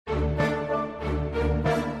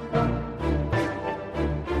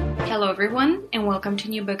Hello everyone, and welcome to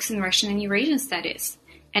New Books in Russian and Eurasian Studies.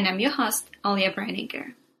 And I'm your host, Alia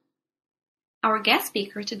Breininger. Our guest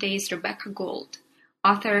speaker today is Rebecca Gould,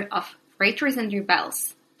 author of Traitors and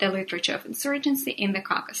Rebels, The Literature of Insurgency in the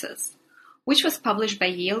Caucasus, which was published by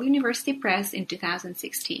Yale University Press in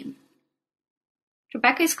 2016.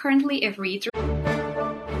 Rebecca is currently a reader.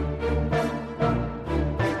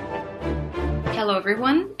 Hello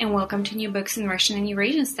everyone, and welcome to New Books in Russian and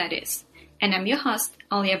Eurasian Studies. And I'm your host,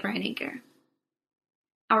 Alia Breininger.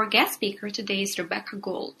 Our guest speaker today is Rebecca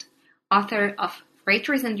Gould, author of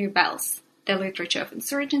Traitors and Rebels, The Literature of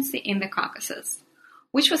Insurgency in the Caucasus,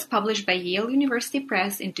 which was published by Yale University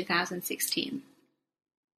Press in 2016.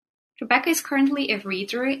 Rebecca is currently a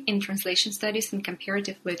reader in Translation Studies and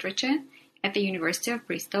Comparative Literature at the University of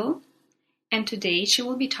Bristol, and today she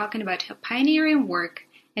will be talking about her pioneering work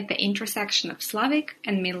at the intersection of Slavic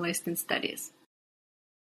and Middle Eastern studies.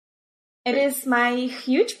 It is my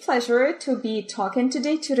huge pleasure to be talking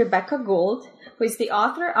today to Rebecca Gould, who is the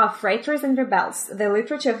author of Traitors and Rebels, The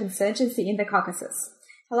Literature of Insurgency in the Caucasus.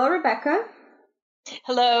 Hello, Rebecca.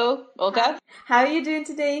 Hello, Olga. How are you doing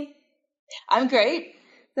today? I'm great.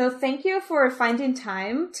 So thank you for finding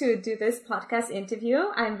time to do this podcast interview.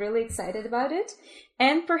 I'm really excited about it.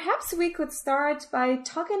 And perhaps we could start by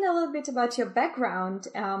talking a little bit about your background,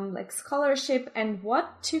 like scholarship, and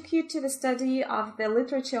what took you to the study of the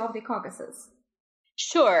literature of the Caucasus.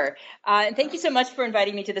 Sure. And thank you so much for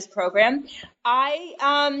inviting me to this program.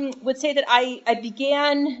 I would say that I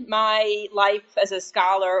began my life as a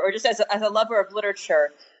scholar or just as a lover of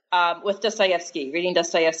literature with Dostoevsky, reading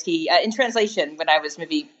Dostoevsky in translation when I was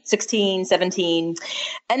maybe 16, 17.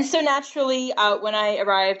 And so naturally, when I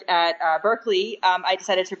arrived at Berkeley, I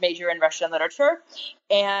decided to major in Russian literature.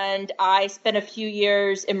 And I spent a few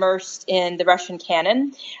years immersed in the Russian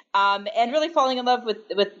canon and really falling in love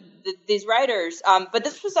with these writers. But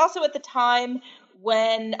this was also at the time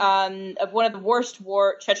when one of the worst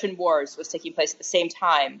Chechen wars was taking place at the same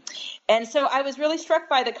time. And so I was really struck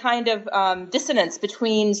by the kind of dissonance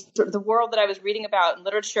between sort of the world that I was reading about in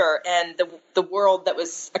literature and the world that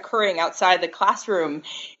was occurring outside the classroom.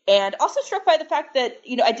 And also struck by the fact that,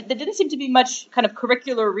 there didn't seem to be much kind of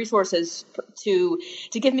curricular resources to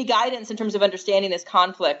give me guidance in terms of understanding this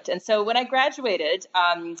conflict. And so when I graduated,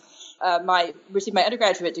 received my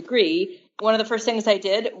undergraduate degree, one of the first things I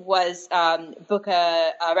did was book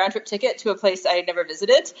a round-trip ticket to a place I had never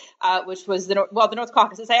visited, which was the North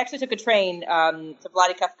Caucasus. I actually took a train to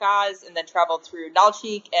Vladikavkaz and then traveled through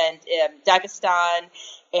Nalchik and Dagestan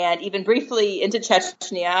and even briefly into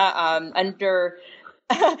Chechnya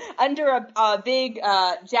under a big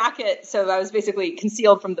jacket, so I was basically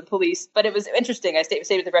concealed from the police. But it was interesting. I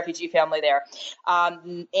stayed with the refugee family there,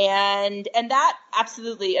 and that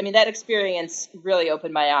absolutely, that experience really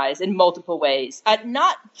opened my eyes in multiple ways.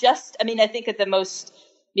 Not just, I think at the most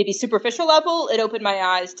maybe superficial level, it opened my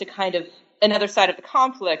eyes to kind of another side of the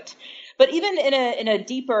conflict, but even in a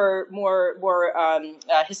deeper, more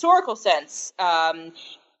historical sense.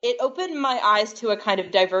 It opened my eyes to a kind of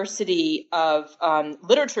diversity of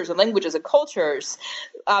literatures and languages and cultures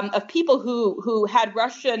of people who had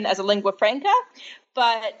Russian as a lingua franca,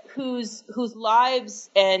 but whose lives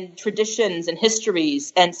and traditions and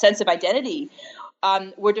histories and sense of identity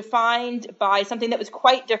were defined by something that was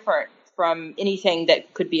quite different from anything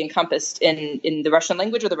that could be encompassed in the Russian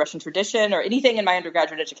language or the Russian tradition or anything in my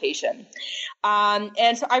undergraduate education.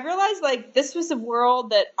 And so I realized this was a world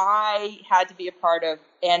that I had to be a part of.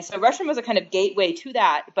 And so Russian was a kind of gateway to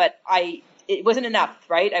that, but it wasn't enough,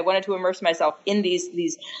 right? I wanted to immerse myself in these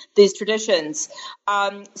traditions.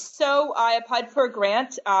 So I applied for a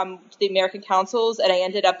grant to the American Councils, and I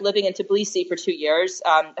ended up living in Tbilisi for 2 years.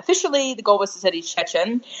 Officially, the goal was to study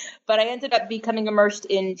Chechen, but I ended up becoming immersed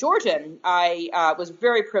in Georgian. I was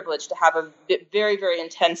very privileged to have a very, very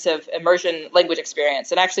intensive immersion language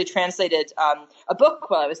experience and actually translated a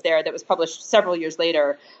book while I was there that was published several years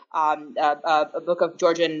later, a book of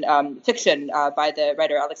Georgian fiction by the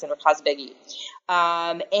writer Alexander Kazbegi.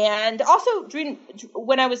 And also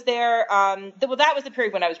when I was there, that was the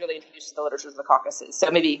period when I was really introduced to the literatures of the Caucasus.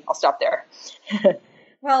 So maybe I'll stop there.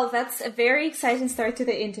 Well, that's a very exciting start to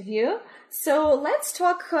the interview. So let's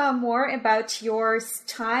talk more about your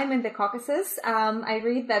time in the Caucasus. I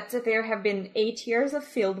read that there have been 8 years of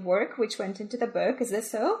field work, which went into the book. Is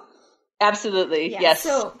this so? Absolutely, yes.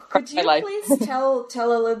 So could you please tell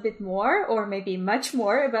a little bit more, or maybe much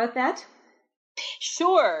more about that?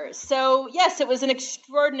 Sure. So yes, it was an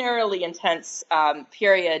extraordinarily intense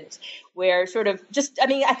period where sort of just,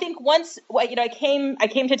 I think once, I came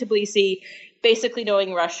to Tbilisi basically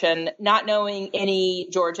knowing Russian, not knowing any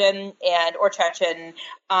Georgian or Chechen.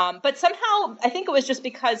 But somehow I think it was just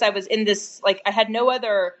because I was in this, like, I had no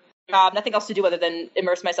other nothing else to do other than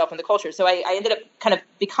immerse myself in the culture. So I ended up kind of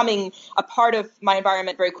becoming a part of my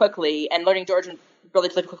environment very quickly and learning Georgian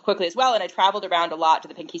relatively quickly as well. And I traveled around a lot to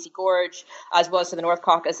the Pankisi Gorge, as well as to the North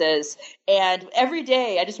Caucasus. And every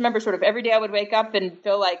day, I just remember sort of every day I would wake up and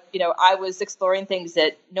feel like, I was exploring things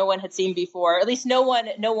that no one had seen before, at least no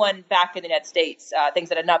one back in the United States, things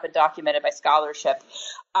that had not been documented by scholarship.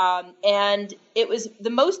 And it was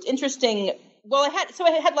the most interesting. Well,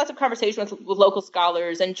 I had lots of conversations with local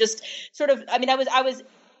scholars and just sort of, I was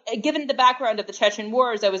given the background of the Chechen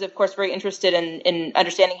wars, I was, of course, very interested in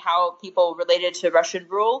understanding how people related to Russian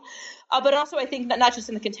rule. But also, I think, not just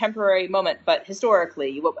in the contemporary moment, but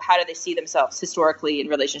historically, how do they see themselves historically in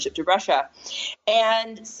relationship to Russia?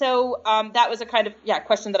 And so that was a kind of,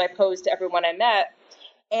 question that I posed to everyone I met.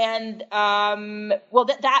 And, the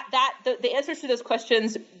answers to those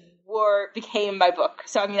questions became my book.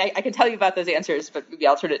 So, I can tell you about those answers, but maybe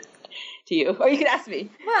I'll turn it to you, or you can ask me.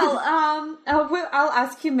 Well, I'll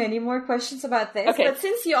ask you many more questions about this, okay. But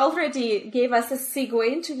since you already gave us a segue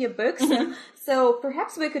into your books, so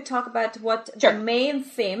perhaps we could talk about what Sure. the main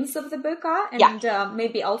themes of the book are, and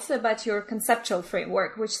maybe also about your conceptual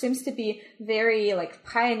framework, which seems to be very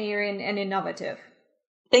pioneering and innovative.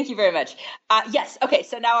 Thank you very much. Yes. Okay.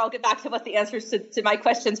 So now I'll get back to what the answers to my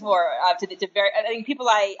questions were. People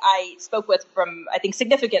I spoke with from, I think,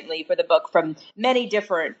 significantly for the book from many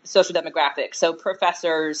different social demographics. So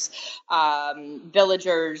professors,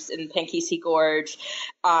 villagers in Pankisi Gorge,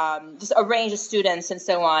 just a range of students and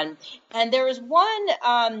so on. And there was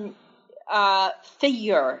one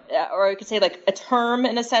figure, or I could say like a term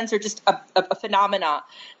in a sense, or just a phenomena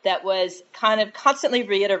that was kind of constantly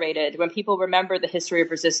reiterated when people remember the history of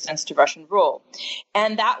resistance to Russian rule.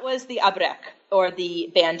 And that was the abrek, or the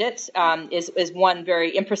bandit, is one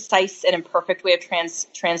very imprecise and imperfect way of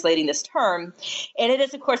translating this term. And it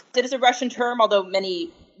is, of course, a Russian term, although many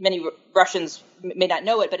Russians may not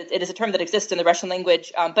know it, but it is a term that exists in the Russian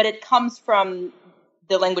language, but it comes from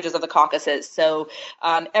the languages of the Caucasus. So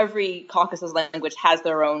every Caucasus language has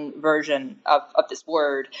their own version of this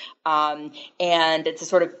word. And it's a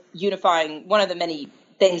sort of unifying, one of the many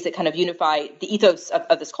things that kind of unify the ethos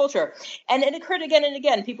of this culture. And it occurred again and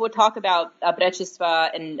again. People would talk about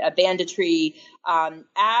brechstva and banditry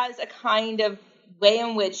as a kind of way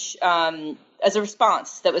in which as a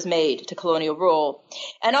response that was made to colonial rule.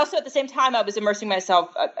 And also at the same time, I was immersing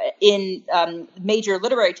myself in major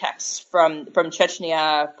literary texts from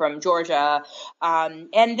Chechnya, from Georgia.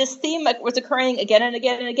 And this theme was occurring again and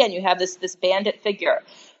again and again. You have this bandit figure.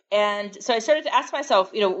 And so I started to ask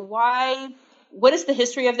myself, what is the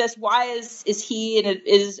history of this? Why is he, and it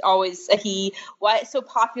is always a he, why it's so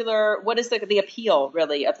popular? What is the appeal,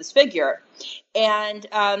 really, of this figure? And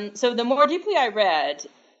so the more deeply I read,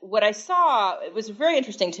 what I saw, it was very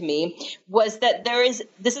interesting to me, was that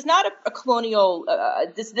this is not a colonial,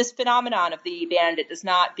 this phenomenon of the bandit does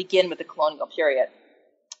not begin with the colonial period.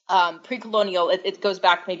 Pre-colonial, it goes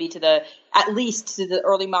back maybe at least to the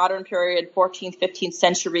early modern period, 14th, 15th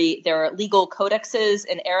century. There are legal codexes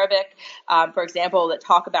in Arabic, for example, that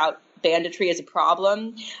talk about banditry as a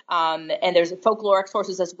problem. And there's folkloric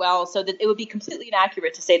sources as well, so that it would be completely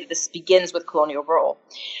inaccurate to say that this begins with colonial rule.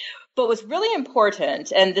 But what's really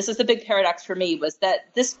important, and this is the big paradox for me, was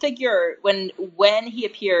that this figure, when he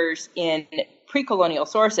appears in pre-colonial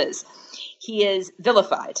sources, he is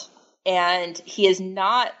vilified. And he is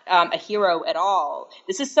not a hero at all.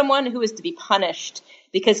 This is someone who is to be punished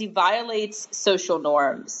because he violates social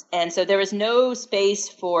norms. And so there is no space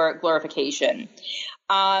for glorification.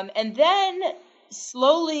 And then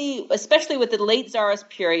slowly, especially with the late Tsarist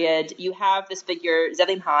period, you have this figure,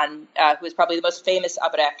 Selim Han, who is probably the most famous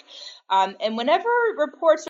abrek. And whenever reports